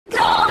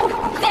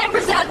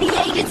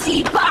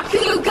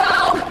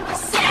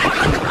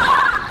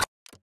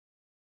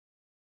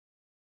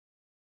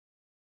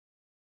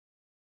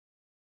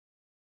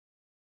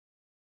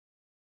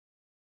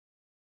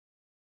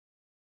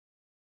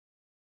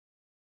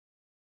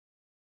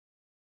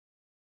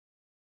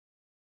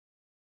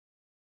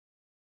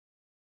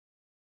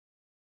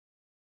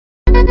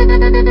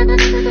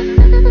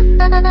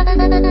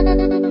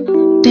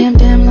Damn,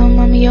 damn, little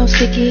mama, yo,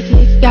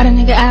 sicky. Got a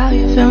nigga out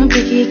here feeling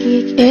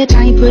picky. Every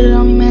time you put it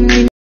on me, man,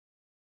 leave me.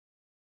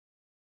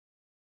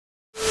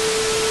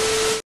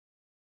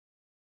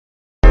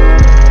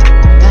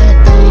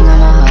 That thing on my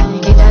hoe,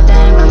 keep that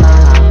thing on my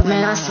hoe.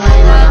 Man, I slang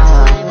on my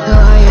hoe. Who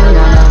are you?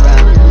 Not no bro.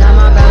 Not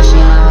my bro, she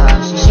my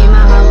hoe. She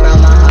my hoe, bro,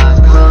 my heart.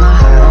 Bro, my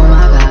heart, oh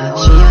my god.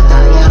 She a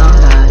thought, yeah, oh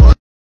god.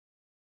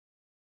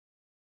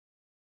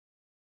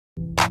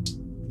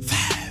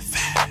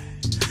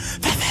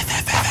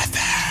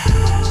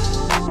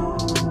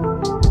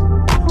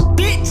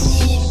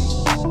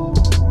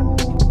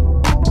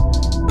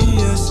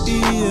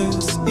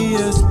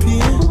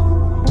 ESPN.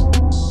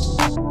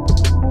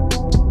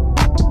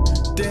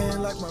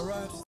 Damn, like my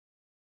raps.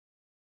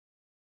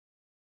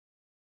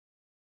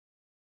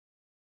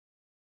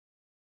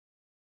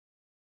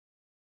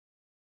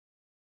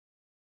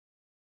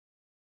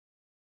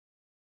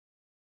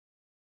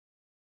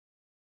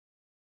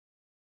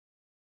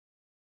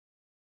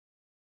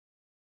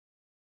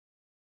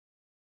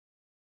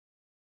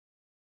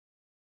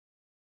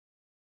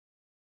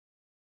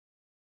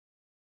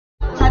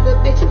 Type of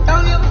bitch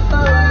don't give a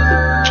fuck.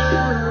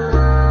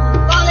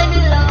 Falling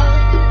in love.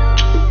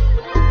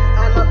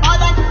 I'm a ball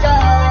like a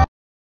dog.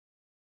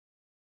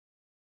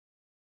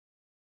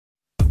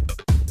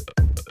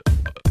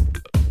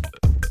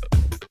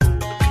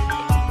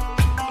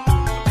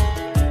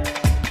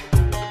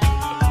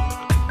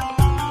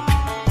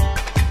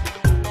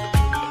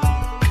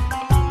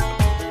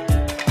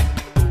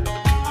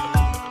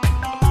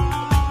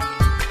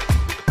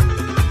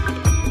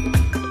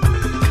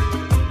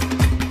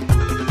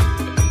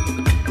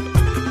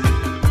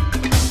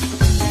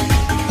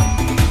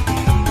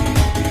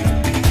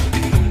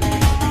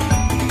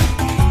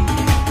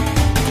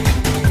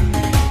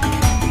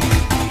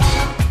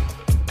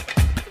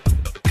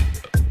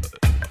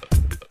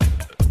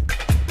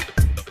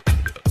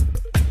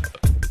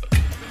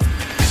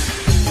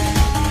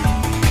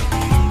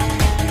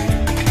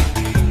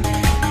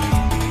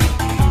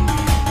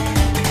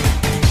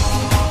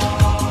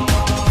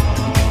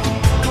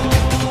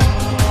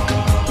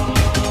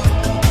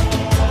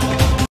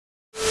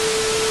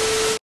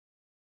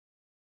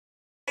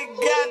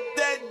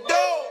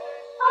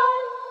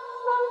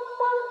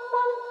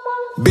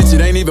 Bitch,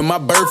 it ain't even my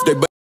birthday,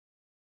 but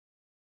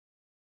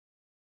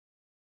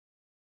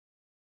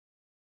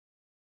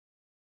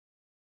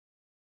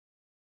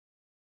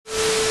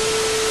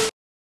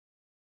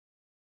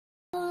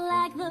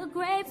like the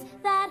grapes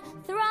that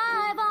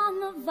thrive on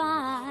the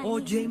vine.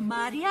 Oye,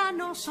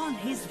 Mariano's on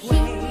his way.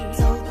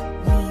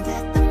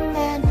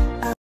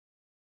 I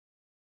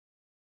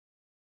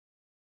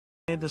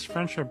made this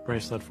friendship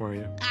bracelet for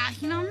you.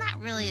 You know, I'm not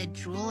really a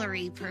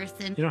jewelry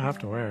person. You don't have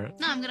to wear it.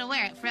 No, I'm gonna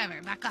wear it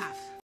forever. Back off.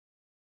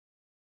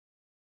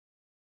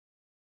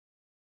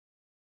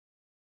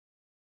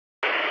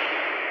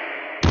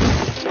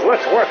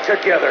 Let's work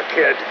together,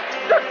 kid.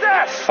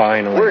 Success!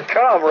 Finally. We're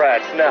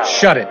comrades now.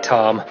 Shut it,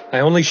 Tom. I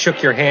only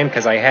shook your hand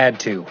because I had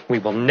to. We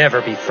will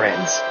never be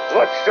friends.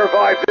 Let's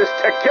survive this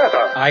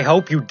together. I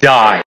hope you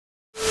die.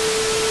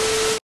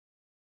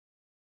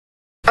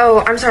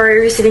 Oh, I'm sorry,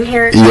 are you sitting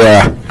here?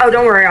 Yeah. Oh,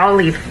 don't worry, I'll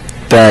leave.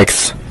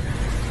 Thanks.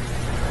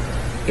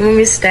 You want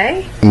me to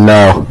stay?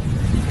 No.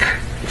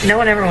 No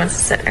one ever wants to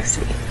sit next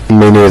to me.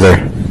 Me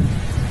neither.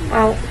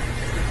 Well,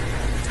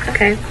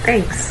 okay,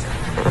 thanks.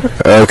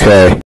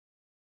 Okay.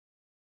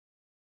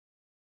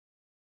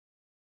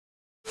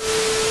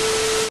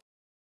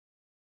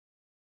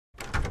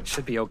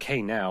 Should be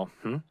okay now.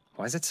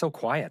 Why is it so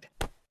quiet?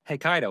 Hey,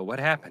 Kaido, what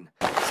happened?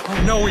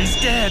 Oh no,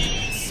 he's dead!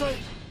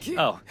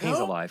 Oh, he's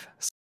alive.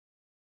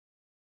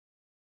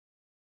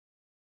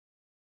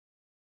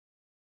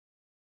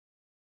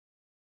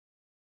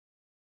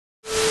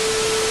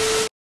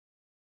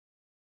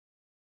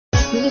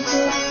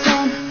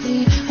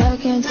 I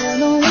can't tell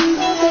no one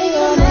that they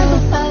all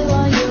know I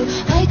want you.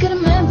 I could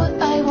remember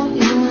I want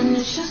you, and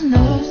it's just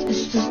nerves,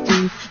 it's just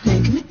deep,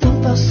 making me think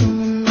about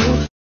someone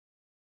new.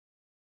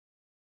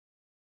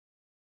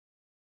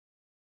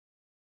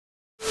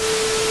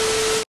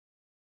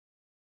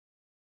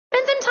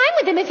 Spend some time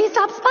with him if he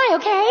stops by,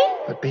 okay?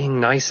 But being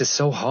nice is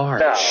so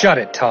hard. Shut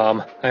it,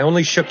 Tom. I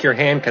only shook your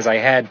hand because I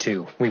had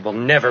to. We will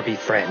never be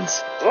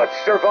friends. Let's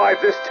survive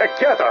this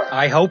together.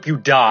 I hope you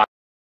die.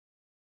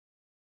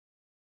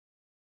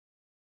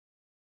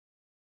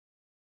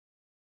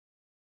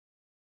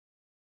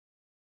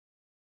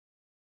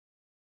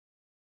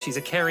 She's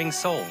a caring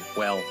soul.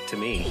 Well, to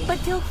me. But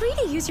feel free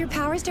to use your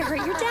powers to hurt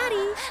your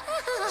daddy.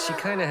 She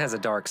kinda has a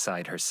dark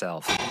side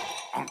herself.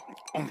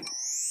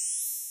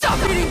 Stop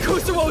eating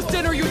Kusuo's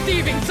dinner, you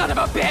thieving son of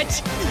a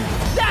bitch!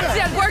 That's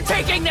it! We're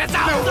taking this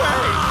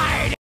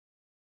outside!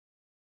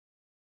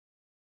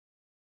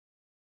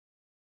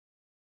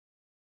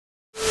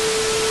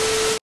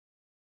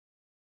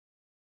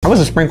 was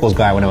a sprinkles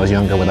guy when I was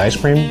younger with ice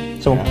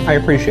cream, so I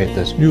appreciate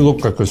this. You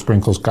look like a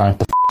sprinkles guy.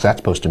 The f is that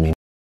supposed to mean?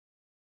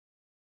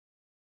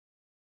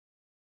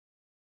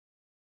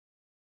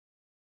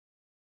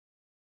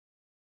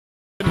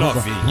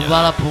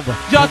 Bala pumba.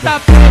 JP.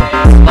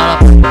 Bala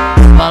pumba.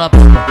 Bala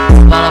pumba.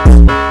 Bala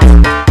pumba.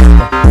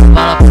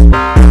 Bala pumba.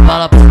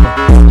 Bala pumba.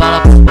 Bala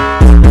pumba.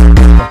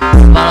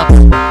 Bala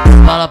pumba.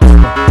 Bala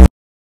pumba.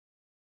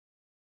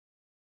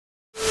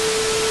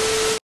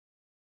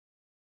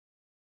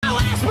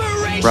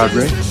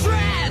 Broderick,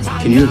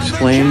 can you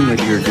explain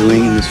what you're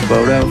doing in this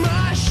photo?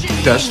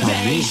 That's not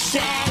me.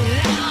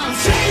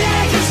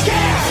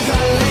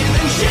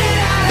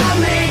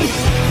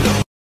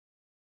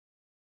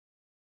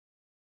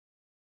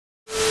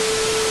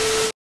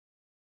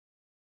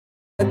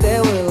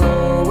 There will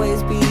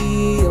always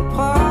be a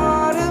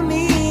part of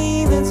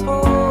me that's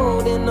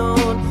holding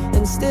on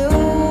and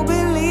still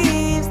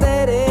believes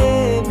that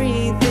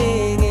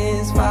everything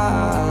is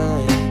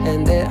fine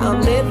and that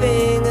I'm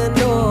living a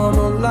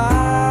normal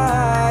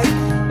life.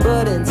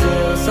 But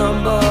until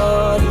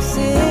somebody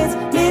sits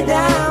me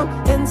down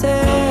and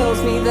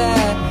tells me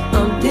that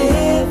I'm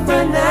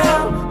different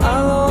now,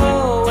 I'll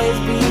always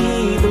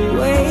be the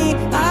way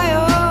I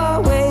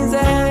always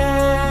am.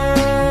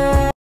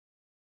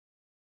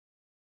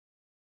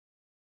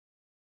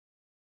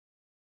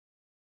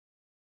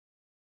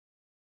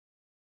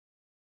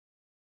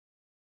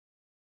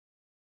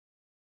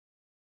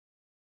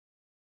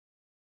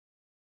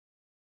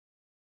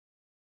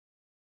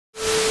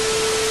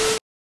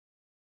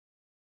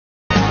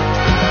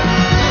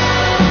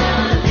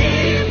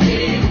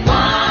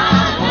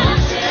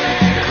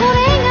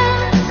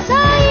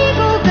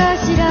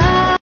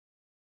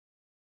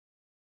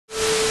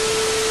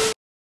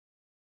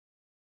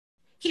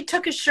 He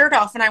took his shirt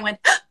off and I went,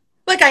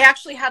 like I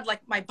actually had,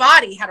 like my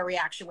body had a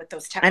reaction with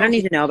those tentacles. I don't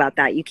need to know about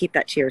that. You keep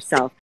that to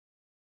yourself.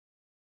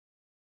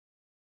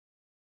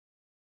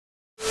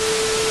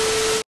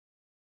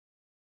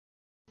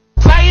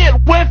 Say it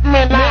with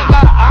me now.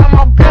 I'm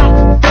a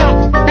pimp,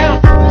 pimp,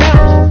 pimp,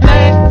 pimp.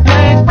 Name,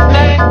 name,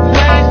 name,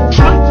 name.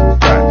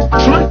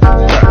 Slip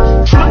back,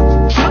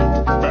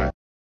 slip back.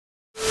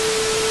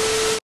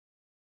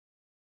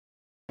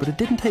 But it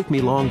didn't take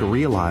me long to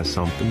realize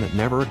something that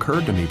never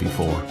occurred to me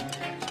before.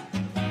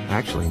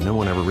 Actually, no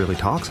one ever really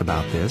talks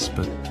about this,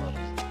 but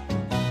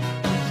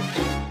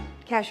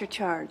Cash or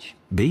charge?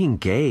 being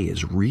gay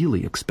is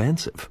really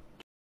expensive.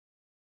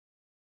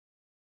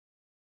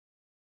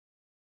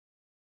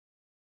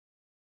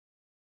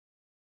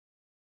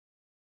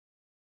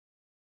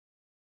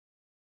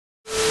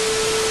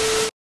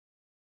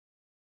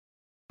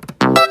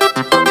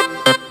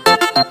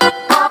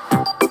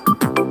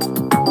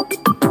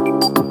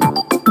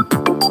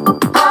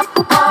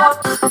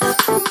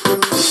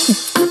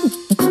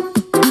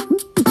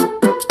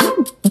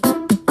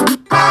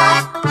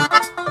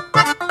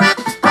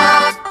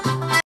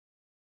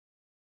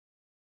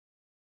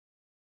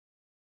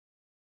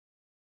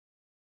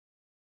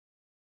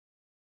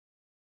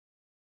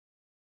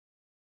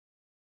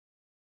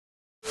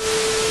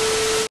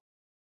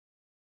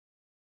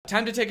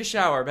 Time to take a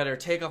shower. Better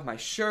take off my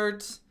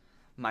shirt,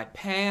 my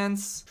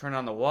pants, turn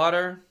on the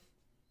water.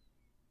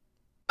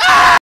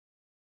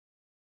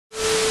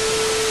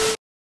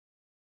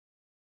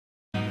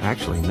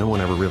 Actually, no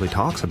one ever really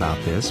talks about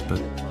this,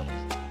 but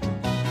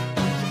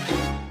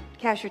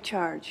Cash or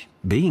charge?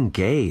 being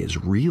gay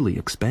is really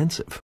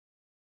expensive.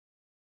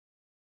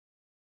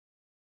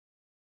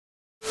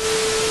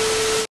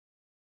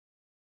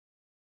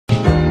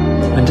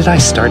 When did I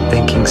start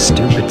thinking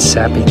stupid,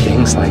 sappy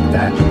things like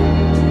that?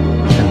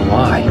 And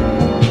why?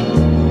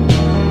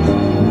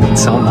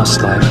 It's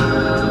almost like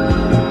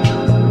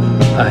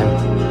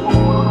I'm...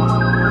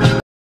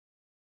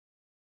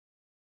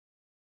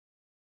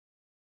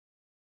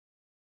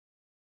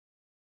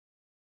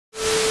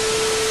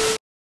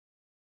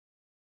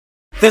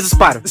 There's a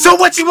spider. So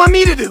what you want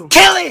me to do?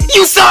 Kill it!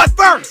 You saw it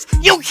first!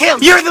 You kill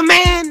it! You're the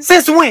man!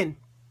 Since when?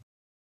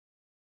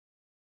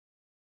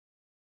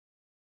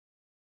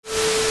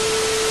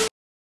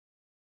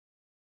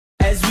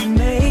 As we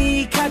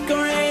make our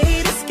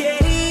great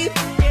escape.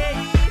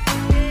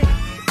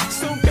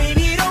 So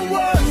baby, don't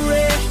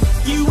worry.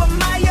 You are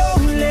my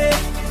only.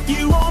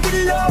 You won't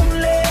be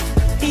lonely.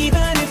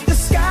 Even if the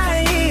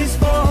sky is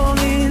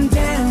falling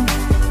down,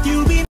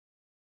 you'll be.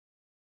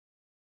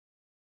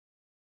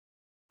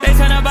 They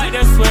tryna bite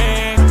the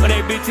swing, but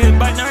they bitches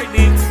biting her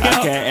dicks.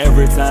 I can't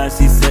every time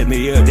she set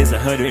me up, there's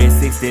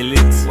 160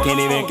 licks. Can't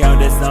even count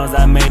the songs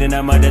I made in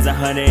a month, there's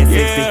 160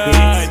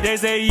 hits. They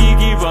say you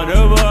keep on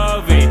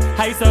evolving,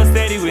 how you so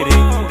steady with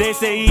it? They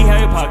say you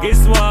have your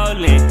pockets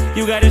swollen,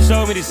 you gotta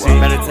show me the shit.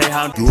 Better tell you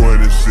how I'm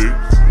doing this shit.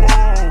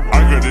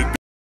 I got it.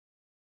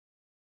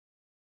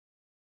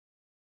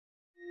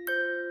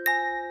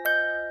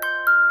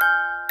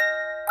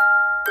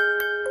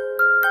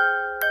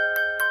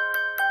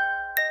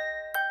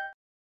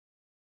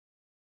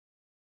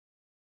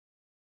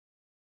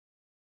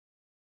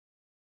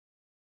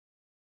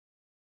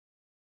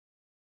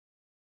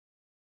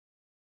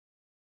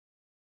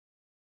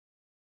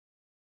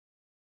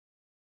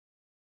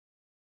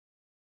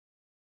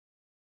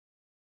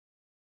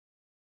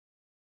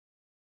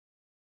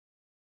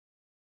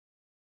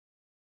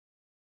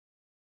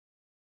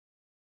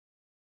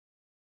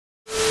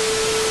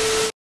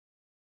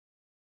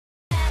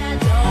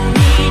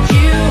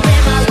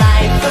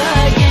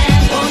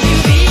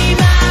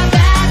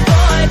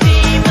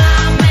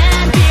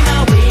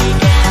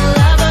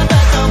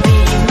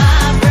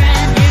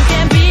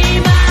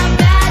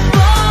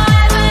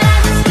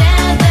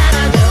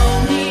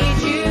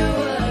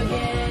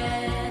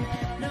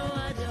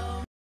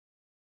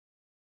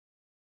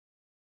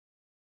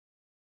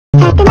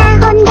 그나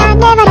혼자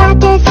내버려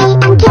두지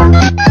않죠.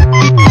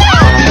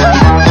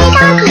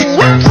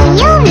 이거기는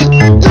귀요미,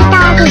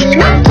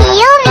 이거기는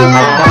귀요미,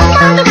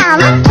 이거기가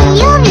막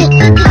귀요미,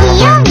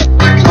 귀요미, 귀요미.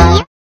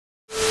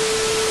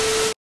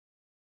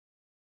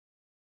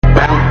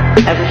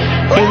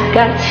 Ain't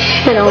got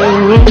shit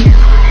on me,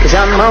 'cause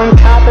I'm on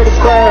top of the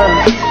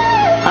world.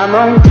 I'm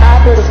on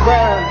top of the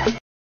world.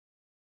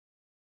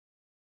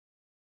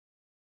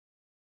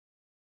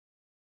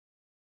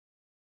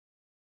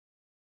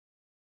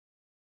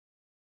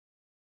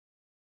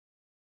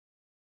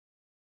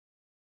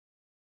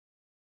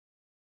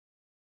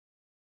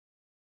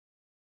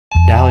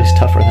 Dally's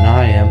tougher than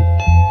I am.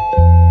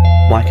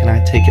 Why can I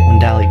take it when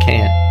Dally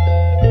can't?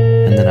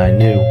 And then I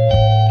knew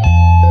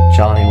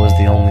Johnny was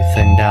the only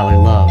thing Dally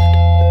loved,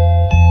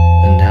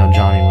 and now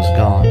Johnny was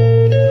gone.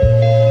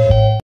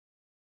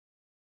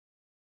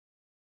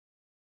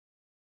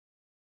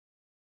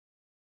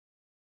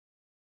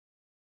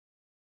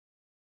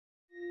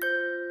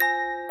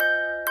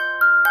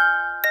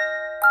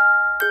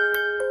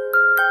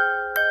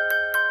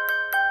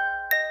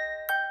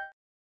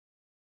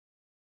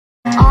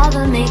 All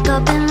the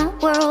makeup in the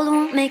world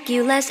won't make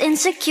you less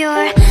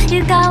insecure.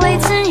 You got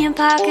weights in your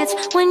pockets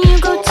when you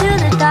go to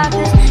the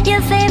doctors.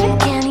 Your favorite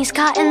candy's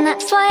cotton,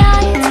 that's why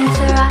all your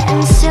teeth are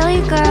rotten.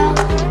 Silly girl,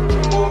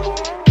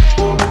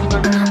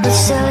 the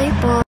silly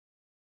boy.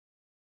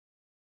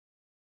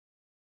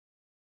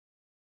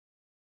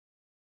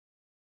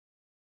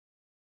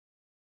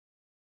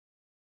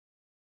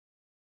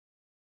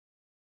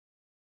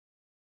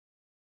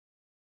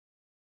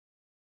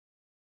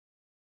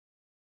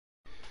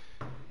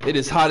 It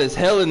is hot as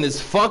hell in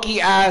this funky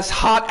ass,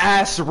 hot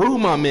ass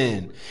room I'm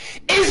in.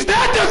 Is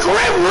that the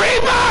Grim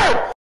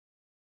Reaper?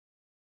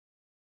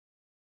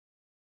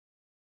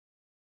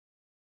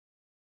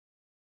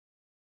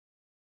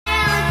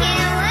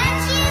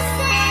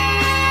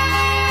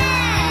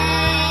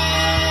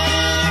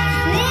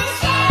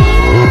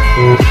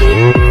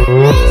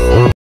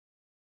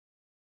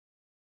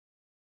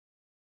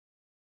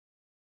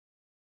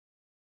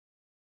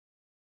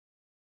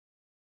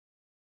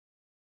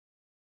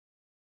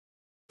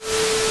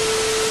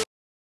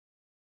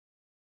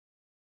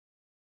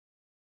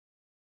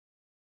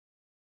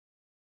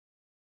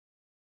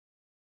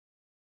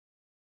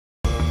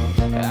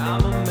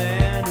 I'm a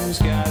man who's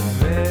got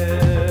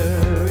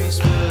very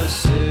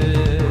specific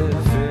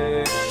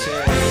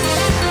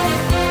taste.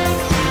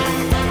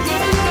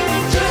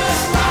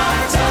 Just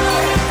my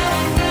type.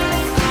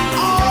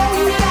 Oh,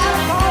 you got a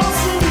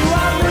pulse in you,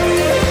 I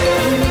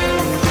read.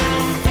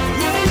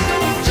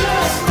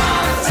 Just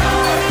my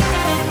type.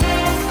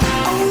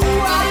 Oh,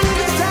 I think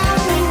it's time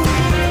to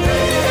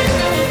read.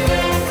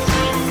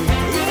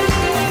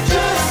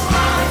 Just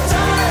my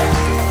type.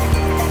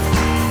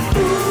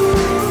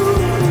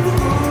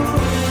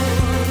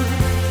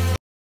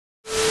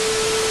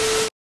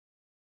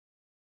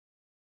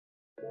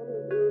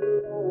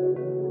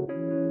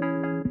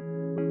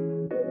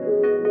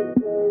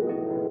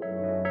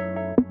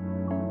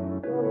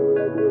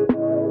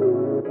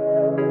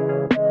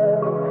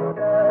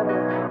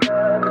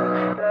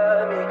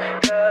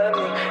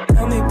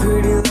 Tell me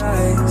pretty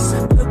lies,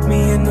 look me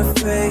in the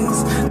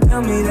face.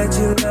 Tell me that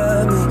you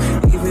love me,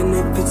 even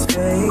if it's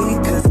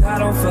fake. 'Cause I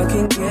don't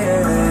fucking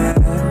care at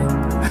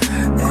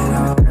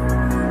all.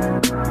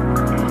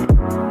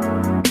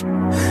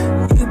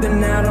 You've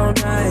been out all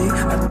night,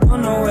 I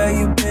don't know where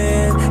you've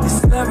been. You're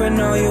slurring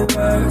all your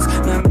words,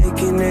 not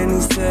making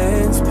any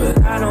sense.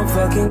 But I don't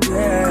fucking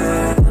care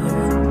at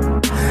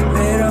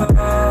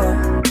all.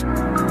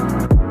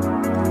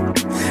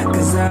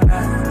 'Cause I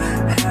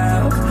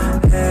have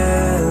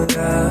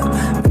hella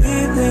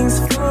feelings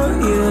for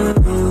you.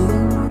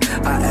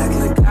 I act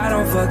like I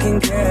don't fucking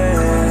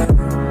care,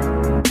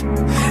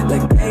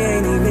 like they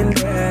ain't even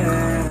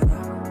there.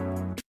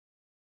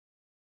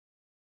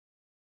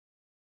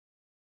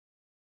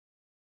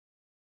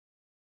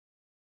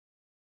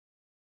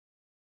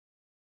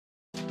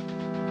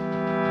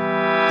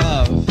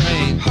 Love,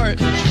 pain, heart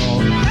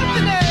control.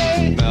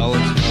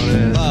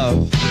 Melatonin. Love,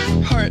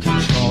 heart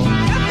control.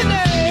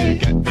 You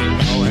get me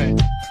going.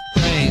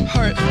 Pain,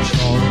 heart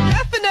control.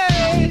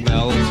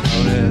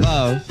 Melatonin.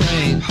 Love,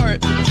 pain,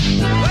 heart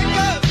control. Wake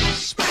up!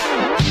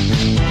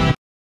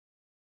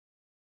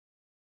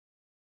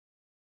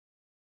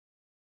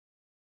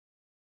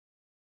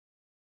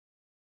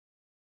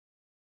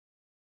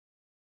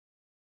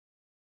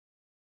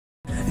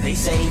 They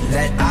say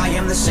that I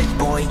am the sick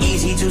boy.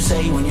 Easy to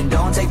say when you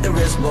don't take the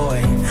risk,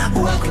 boy.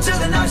 Welcome to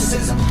the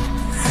narcissism.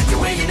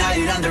 We're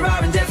united under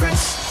our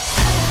indifference.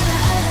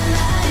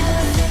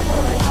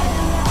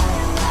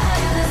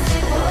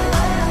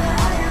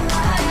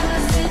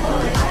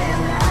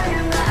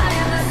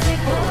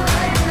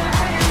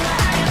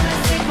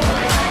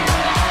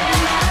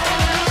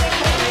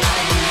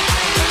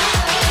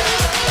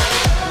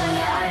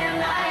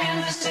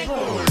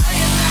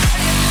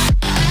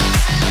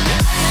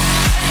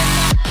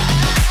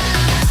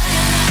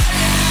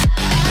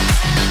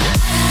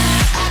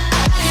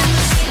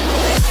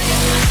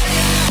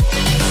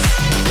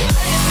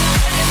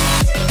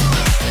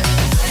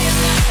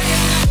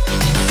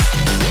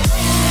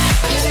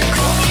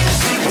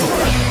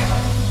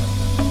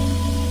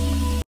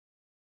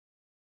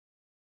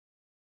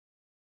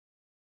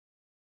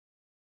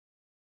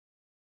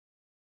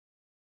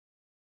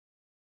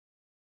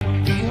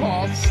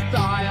 got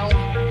style.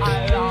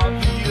 I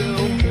love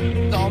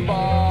you. Don't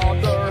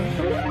bother.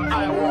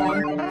 I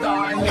won't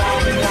die.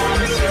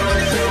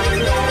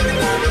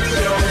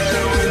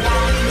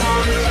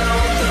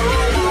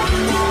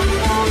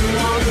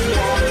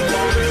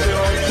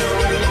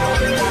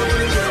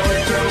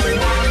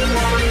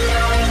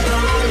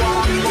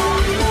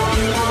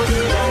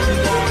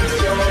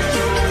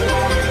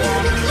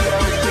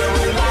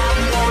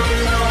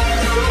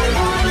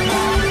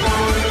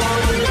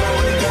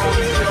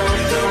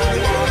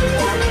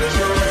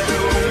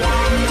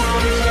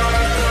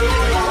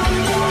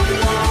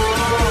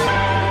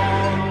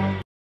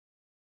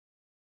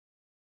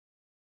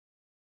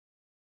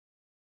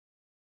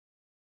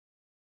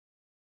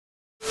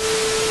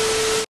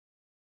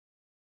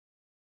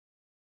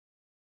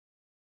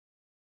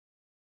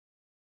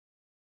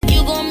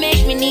 You gon'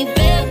 make me need